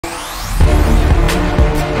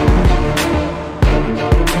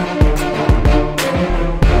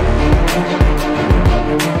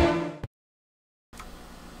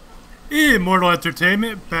Immortal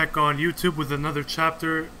Entertainment, back on YouTube with another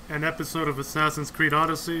chapter and episode of Assassin's Creed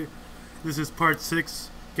Odyssey. This is part 6,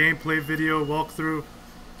 gameplay video walkthrough.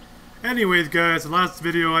 Anyways guys, last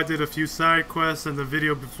video I did a few side quests, and the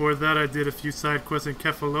video before that I did a few side quests in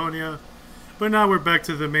Kefalonia. But now we're back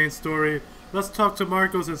to the main story. Let's talk to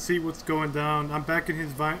Marcos and see what's going down. I'm back in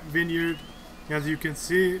his vineyard, as you can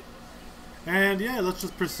see. And yeah, let's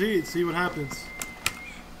just proceed, see what happens.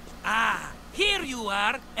 Here you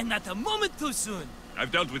are, and not a moment too soon.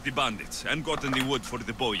 I've dealt with the bandits and gotten the wood for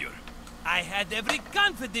the bowyer. I had every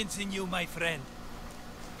confidence in you, my friend.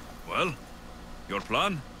 Well, your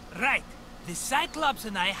plan? Right. The Cyclops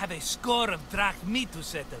and I have a score of drachmi to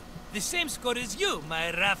settle. The same score as you,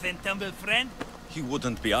 my rough and tumble friend. He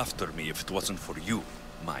wouldn't be after me if it wasn't for you,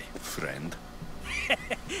 my friend.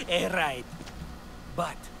 Right.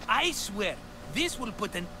 But I swear, this will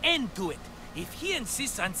put an end to it. If he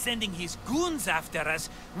insists on sending his goons after us,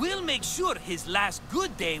 we'll make sure his last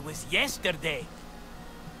good day was yesterday.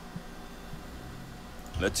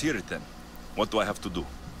 Let's hear it then. What do I have to do?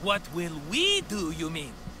 What will we do, you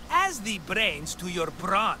mean? As the brains to your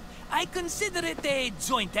brawn, I consider it a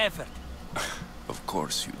joint effort. Of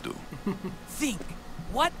course you do. Think,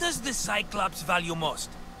 what does the Cyclops value most?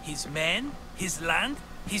 His men? His land?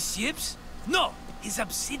 His ships? No, his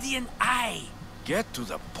obsidian eye. Get to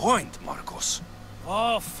the point, Marcos.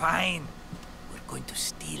 Oh, fine. We're going to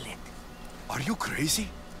steal it. Are you crazy?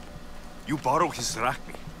 You borrow his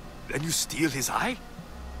drachmi, then you steal his eye?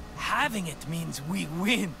 Having it means we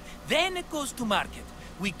win. Then it goes to market.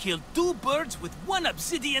 We kill 2 birds with 1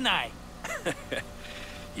 obsidian eye.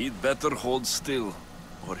 He'd better hold still,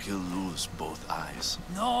 or he'll lose both eyes.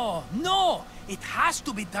 No, no! It has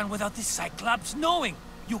to be done without the Cyclops knowing.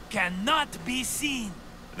 You cannot be seen.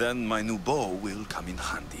 Then my new bow will come in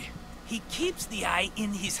handy. He keeps the eye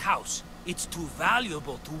in his house. It's too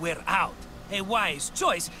valuable to wear out. A wise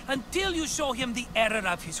choice until you show him the error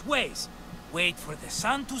of his ways. Wait for the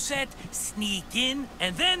sun to set, sneak in,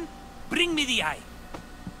 and then bring me the eye.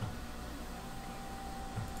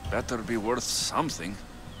 Better be worth something.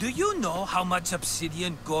 Do you know how much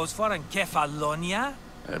obsidian goes for in Kefalonia?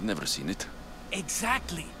 I've never seen it.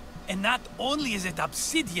 Exactly. And not only is it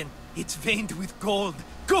obsidian, it's veined with gold.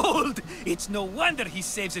 Gold! It's no wonder he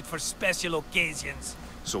saves it for special occasions.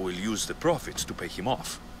 So we'll use the profits to pay him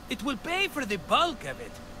off. It will pay for the bulk of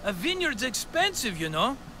it. A vineyard's expensive, you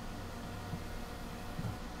know.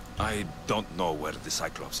 I don't know where the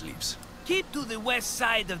Cyclops lives. Keep to the west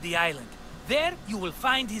side of the island. There you will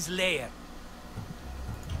find his lair.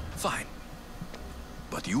 Fine.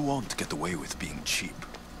 But you won't get away with being cheap.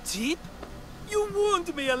 Cheap? You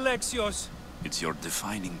wound me, Alexios. It's your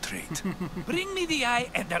defining trait. Bring me the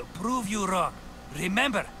eye and I'll prove you wrong.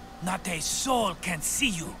 Remember, not a soul can see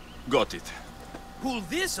you. Got it. Pull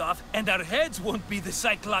this off and our heads won't be the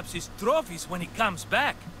Cyclops' trophies when he comes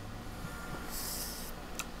back.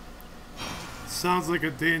 Sounds like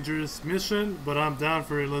a dangerous mission, but I'm down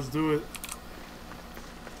for it. Let's do it.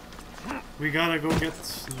 We gotta go get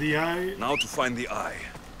the eye. Now to find the eye.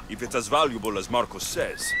 If it's as valuable as Marcos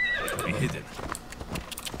says, it'll be hidden.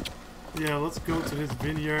 Yeah, let's go to his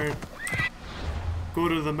vineyard. Go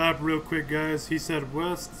to the map real quick, guys. He said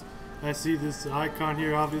west. I see this icon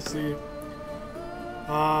here, obviously.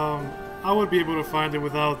 I would be able to find it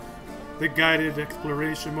without the guided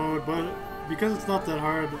exploration mode, but because it's not that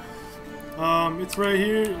hard, it's right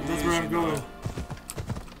here. That's where I'm going.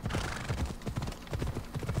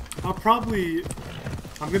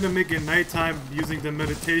 I'm gonna make it nighttime using the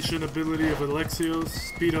meditation ability of Alexios,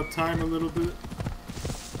 speed up time a little bit.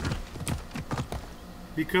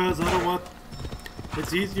 Because I don't want...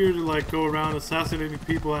 It's easier to like go around assassinating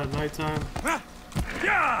people at nighttime.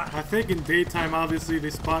 I think in daytime, obviously, they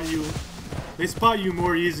spot you. They spot you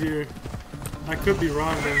more easier. I could be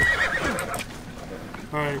wrong though.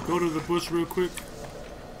 Alright, go to the bush real quick.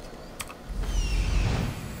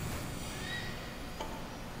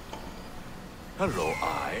 Hello,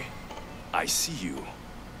 Eye. I see you.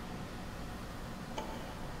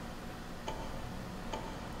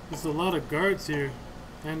 There's a lot of guards here.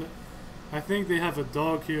 And I think they have a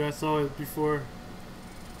dog here. I saw it before.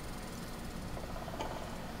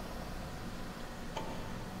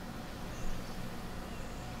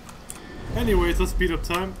 Anyways, let's speed up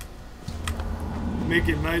time. Make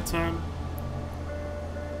it nighttime.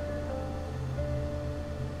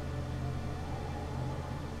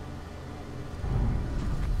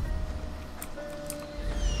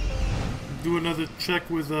 Do another check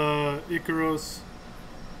with Icaros.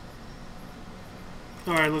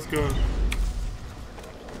 Alright, let's go.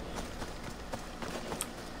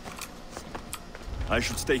 I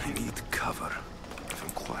should stay here. I need cover. If I'm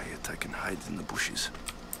quiet, I can hide in the bushes.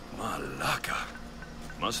 Malaka.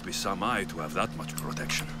 Must be some eye to have that much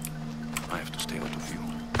protection. I have to stay out of view.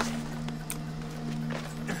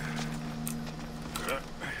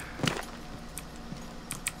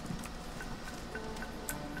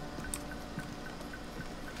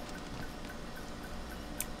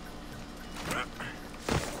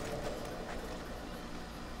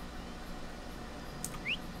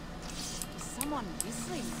 Someone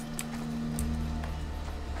whistling.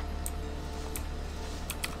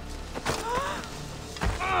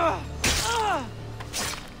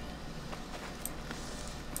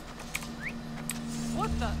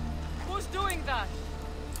 What the? Who's doing that?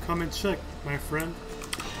 Come and check, my friend.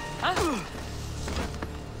 Huh?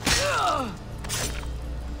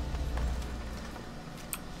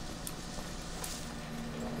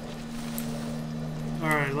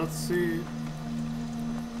 Alright, let's see.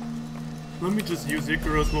 Let me just use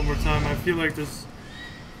Icarus one more time. I feel like there's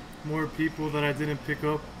more people that I didn't pick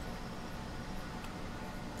up.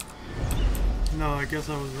 No, I guess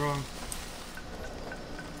I was wrong.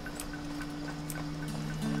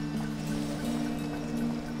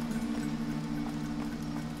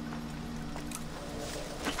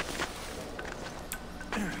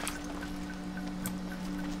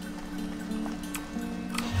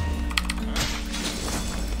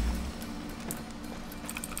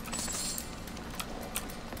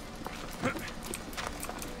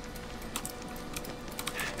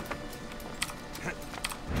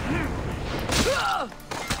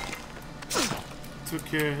 Took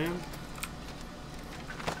care of him.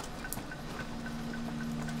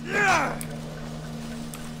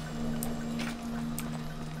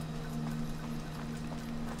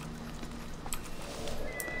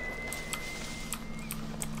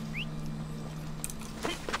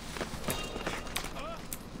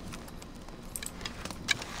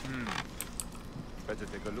 Better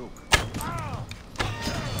take a look.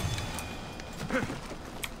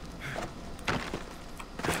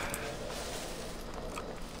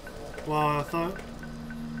 Wow, I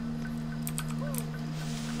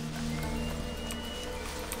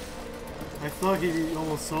thought he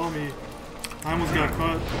almost saw me. I almost got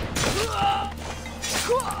caught.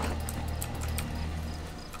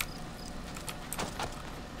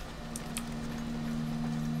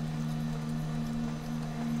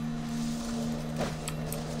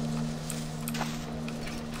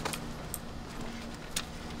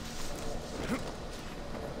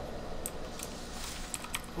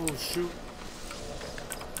 Oh shoot.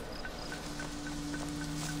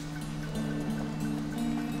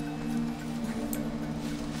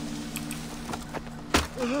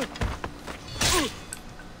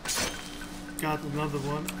 Got another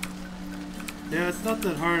one. Yeah, it's not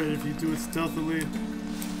that hard if you do it stealthily.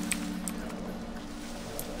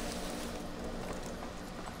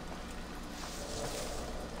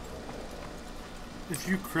 If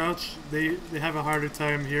you crouch, they have a harder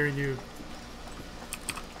time hearing you.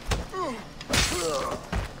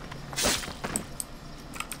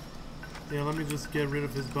 Yeah, let me just get rid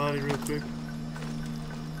of his body real quick.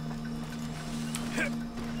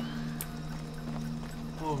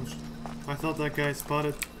 Oh, I thought that guy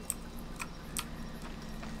spotted.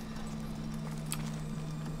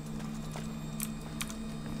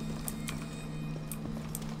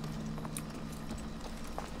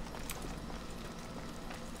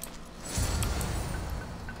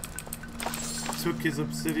 Took his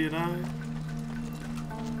obsidian eye.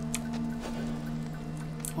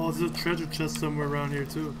 Oh, there's a treasure chest somewhere around here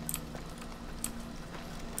too.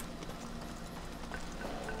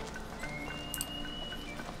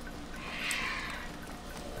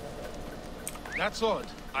 That's odd.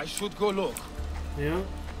 I should go look. Yeah.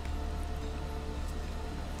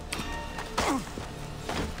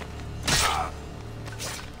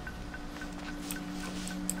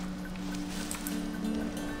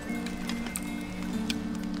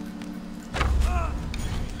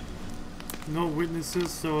 No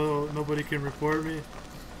witnesses, so nobody can report me.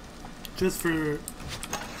 Just for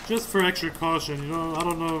extra caution, you know. I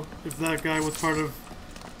don't know if that guy was part of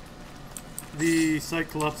the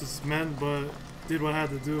Cyclops' men, but did what I had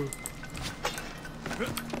to do.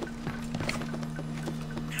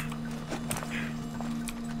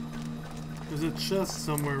 There's a chest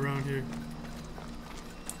somewhere around here.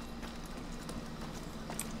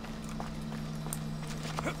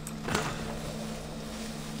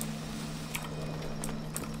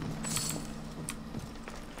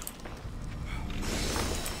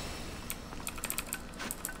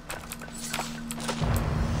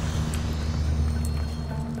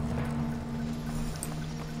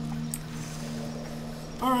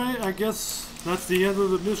 Alright, I guess that's the end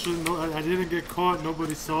of the mission. No, I didn't get caught,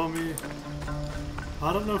 nobody saw me.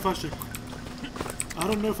 I don't know if I should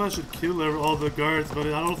kill all the guards, but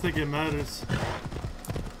I don't think it matters.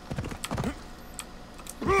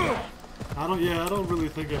 I don't really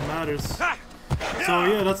think it matters. So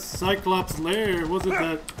yeah, that's Cyclops' lair. It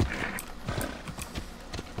wasn't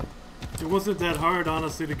that hard,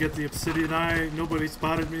 honestly, to get the obsidian eye. Nobody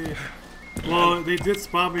spotted me. Well, they did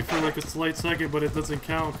spot me for like a slight second, but it doesn't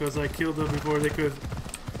count because I killed them before they could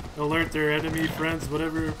alert their enemy, friends,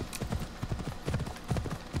 whatever.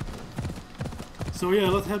 So yeah,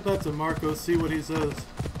 let's head back to Marco, see what he says.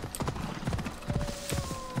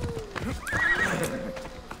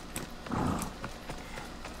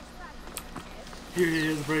 Here he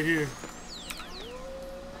is, right here.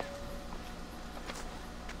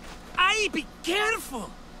 Aye, be careful!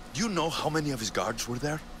 Do you know how many of his guards were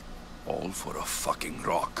there? All for a fucking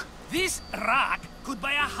rock. This rock could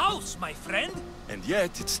buy a house, my friend. And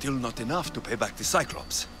yet, it's still not enough to pay back the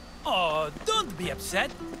Cyclops. Oh, don't be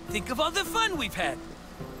upset. Think of all the fun we've had.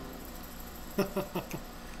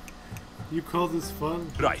 You call this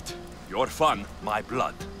fun? Right. Your fun, my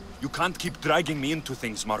blood. You can't keep dragging me into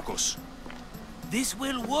things, Marcos. This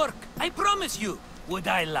will work, I promise you. Would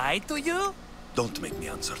I lie to you? Don't make me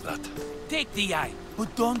answer that. Take the eye,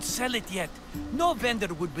 but don't sell it yet. No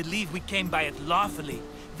vendor would believe we came by it lawfully.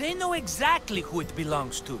 They know exactly who it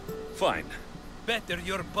belongs to. Fine. Better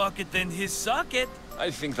your pocket than his socket.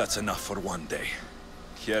 I think that's enough for one day.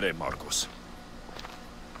 Here, Marcos.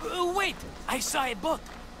 Wait, I saw a boat.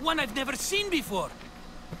 One I've never seen before.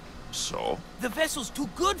 So? The vessel's too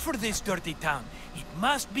good for this dirty town. It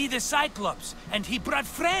must be the Cyclops, and he brought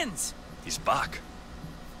friends. He's back.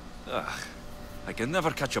 Ugh. I can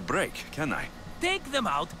never catch a break, can I? Take them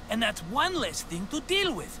out, and that's one less thing to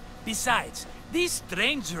deal with. Besides, these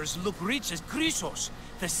strangers look rich as Chrysos.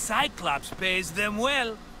 The Cyclops pays them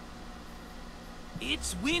well.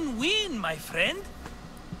 It's win-win, my friend.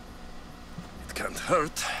 It can't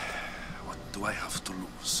hurt. What do I have to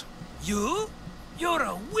lose? You? You're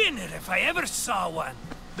a winner if I ever saw one.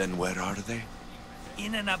 Then where are they?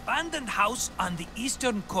 In an abandoned house on the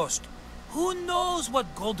eastern coast. Who knows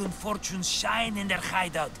what golden fortunes shine in their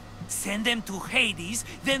hideout? Send them to Hades,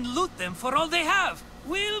 then loot them for all they have.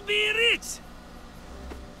 We'll be rich!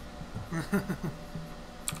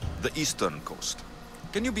 The eastern coast.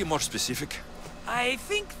 Can you be more specific? I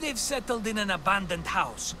think they've settled in an abandoned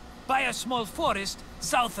house, by a small forest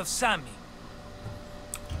south of Sami.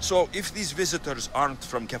 So, if these visitors aren't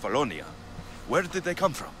from Kefalonia, where did they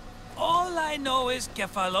come from? All I know is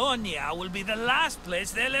Kefalonia will be the last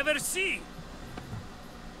place they'll ever see.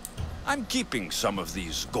 I'm keeping some of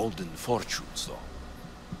these golden fortunes, though.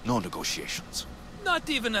 No negotiations. Not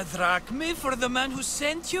even a drachme for the man who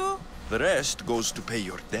sent you? The rest goes to pay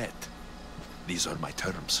your debt. These are my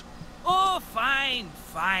terms. Oh, fine,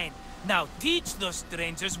 fine. Now teach those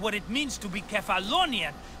strangers what it means to be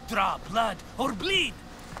Kefalonian. Draw blood or bleed.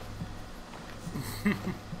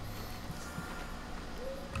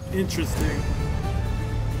 Interesting.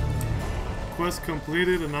 Quest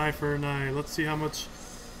completed, an eye for an eye. Let's see how much.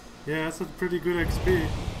 Yeah, that's a pretty good XP.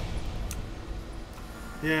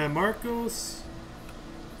 Yeah, Marcos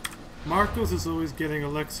is always getting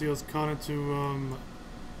Alexios caught into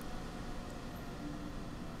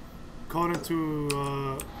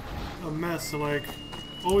a mess, like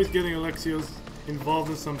always getting Alexios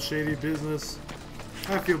involved in some shady business.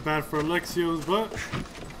 I feel bad for Alexios, but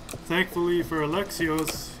thankfully for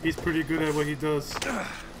Alexios, he's pretty good at what he does.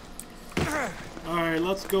 Alright,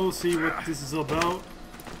 let's go see what this is about.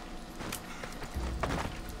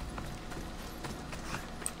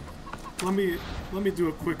 Let me do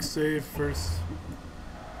a quick save first.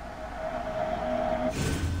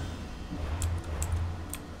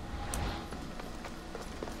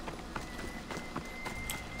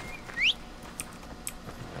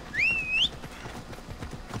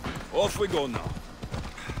 Off we go now.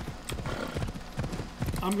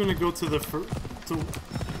 I'm gonna go to the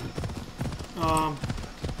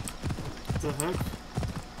the heck?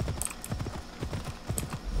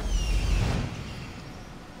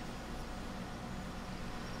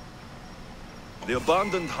 The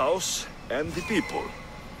abandoned house and the people.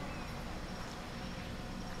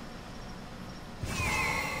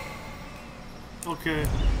 Okay.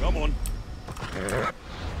 Come on.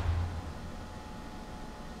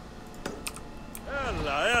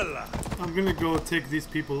 Ella. I'm gonna go take these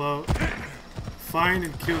people out. Find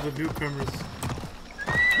and kill the newcomers.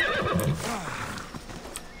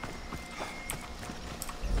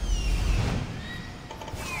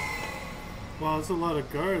 Wow, there's a lot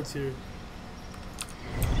of guards here.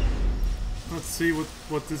 Let's see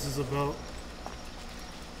what this is about.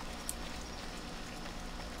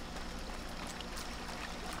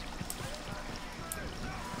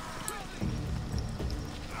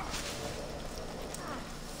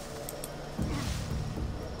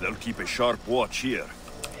 They'll keep a sharp watch here.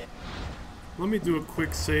 Let me do a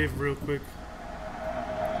quick save real quick.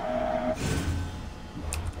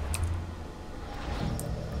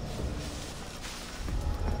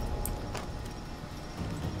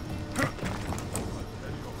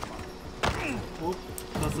 Oh,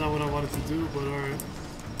 that's not what I wanted to do, but alright.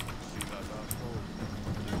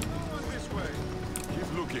 This way.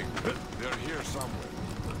 Keep looking. They're here somewhere.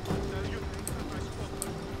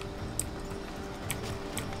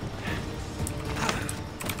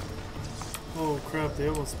 Oh crap, they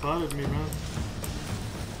almost spotted me, man.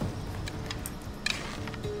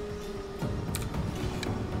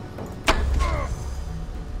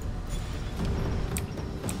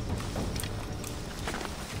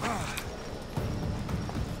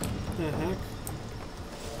 What the heck?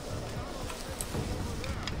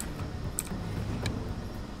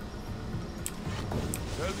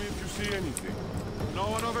 Tell me if you see anything. No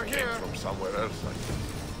one over here. From somewhere else, I think.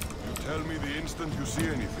 You tell me the instant you see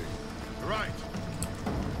anything. Right.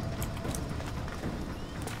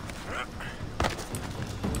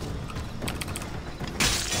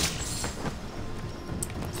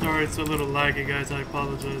 Sorry, it's a little laggy, guys. I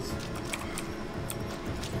apologize.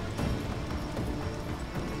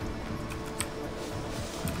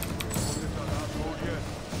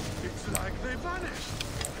 It's like they vanished.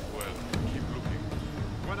 Well, keep looking.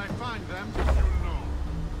 When I find them, you'll know.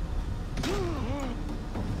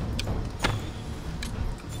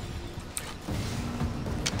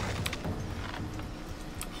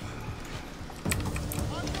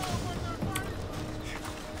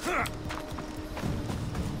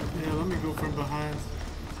 Yeah, let me go from behind.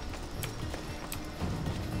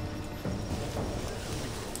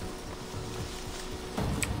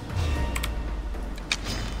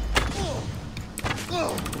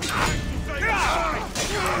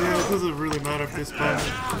 Yeah, it doesn't really matter if they spawn me.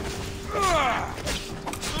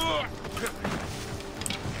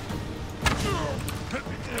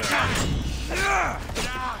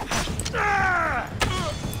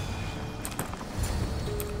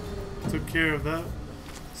 Took care of that.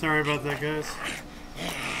 Sorry about that, guys.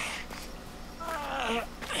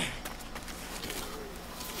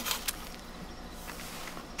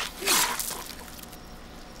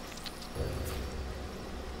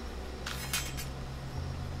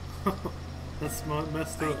 That's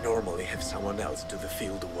messed up. I normally have someone else do the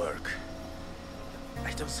field work.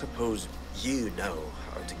 I don't suppose you know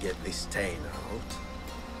how to get this stain out.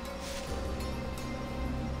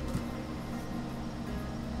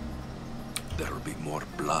 There'll be more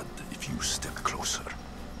blood if you step closer.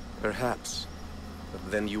 Perhaps.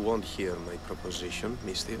 But then you won't hear my proposition,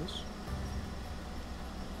 Mistius.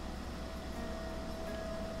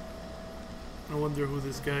 I wonder who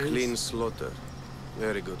this guy is. Clean slaughter.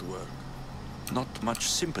 Very good work. Not much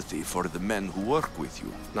sympathy for the men who work with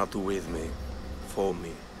you. Not with me. For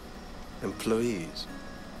me. Employees.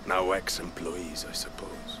 Now ex-employees, I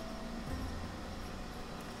suppose.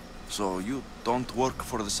 So you don't work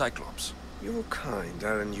for the Cyclops? Your kind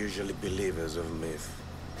aren't usually believers of myth.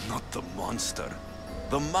 Not the monster.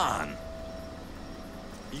 The man.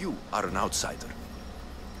 You are an outsider.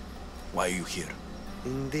 Why are you here?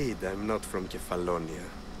 Indeed, I'm not from Kefalonia.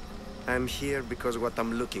 I'm here because what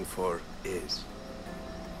I'm looking for is.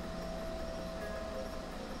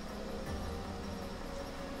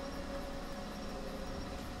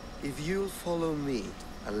 If you'll follow me,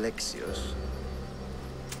 Alexios.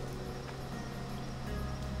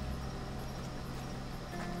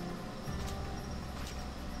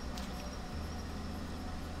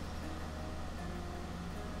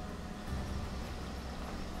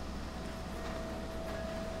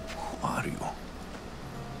 Who are you?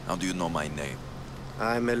 How do you know my name?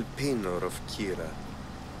 I'm El Pinor of Kira.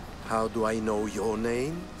 How do I know your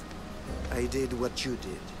name? I did what you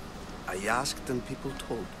did. I asked and people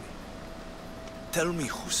told me. Tell me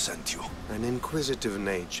who sent you. An inquisitive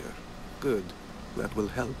nature. Good. That will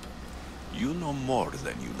help. You know more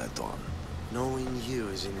than you let on. Knowing you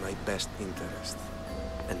is in my best interest.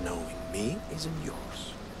 And knowing me is in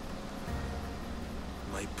yours.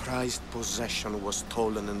 My prized possession was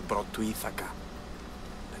stolen and brought to Ithaca.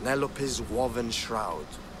 Penelope's woven shroud.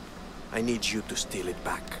 I need you to steal it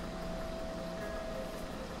back.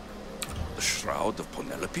 The shroud of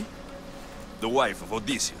Penelope? The wife of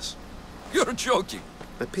Odysseus? You're joking!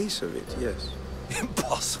 A piece of it, yes.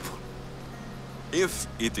 Impossible. If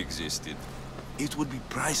it existed, it would be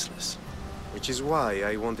priceless. Which is why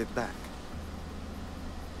I want it back.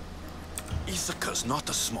 Ithaca's not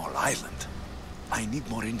a small island. I need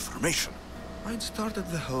more information. I'd start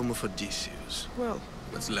at the home of Odysseus. Well,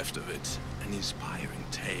 what's left of it. An inspiring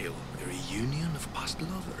tale. A reunion of past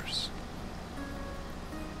lovers.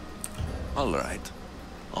 All right.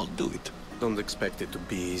 I'll do it. Don't expect it to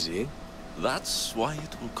be easy. That's why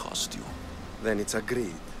it will cost you. Then it's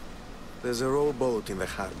agreed. There's a rowboat in the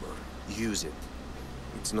harbor. Use it.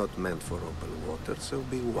 It's not meant for open water, so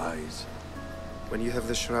be wise. When you have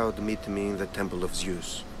the shroud, meet me in the Temple of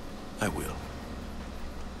Zeus. I will.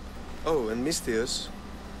 Oh, and Misthios,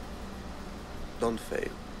 don't fail.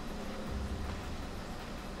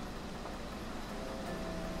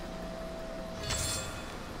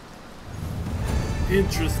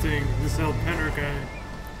 Interesting, this Alpenner guy.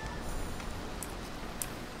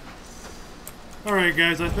 Alright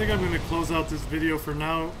guys, I think I'm going to close out this video for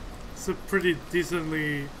now. It's a pretty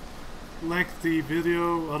decently lengthy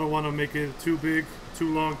video. I don't want to make it too big,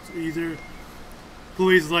 too long either.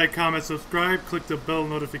 Please like, comment, subscribe, click the bell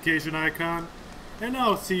notification icon, and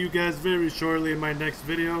I'll see you guys very shortly in my next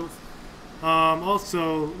videos.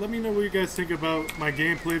 Also, let me know what you guys think about my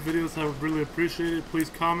gameplay videos. I would really appreciate it. Please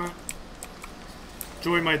comment.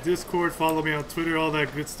 Join my Discord, follow me on Twitter, all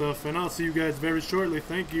that good stuff, and I'll see you guys very shortly.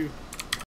 Thank you.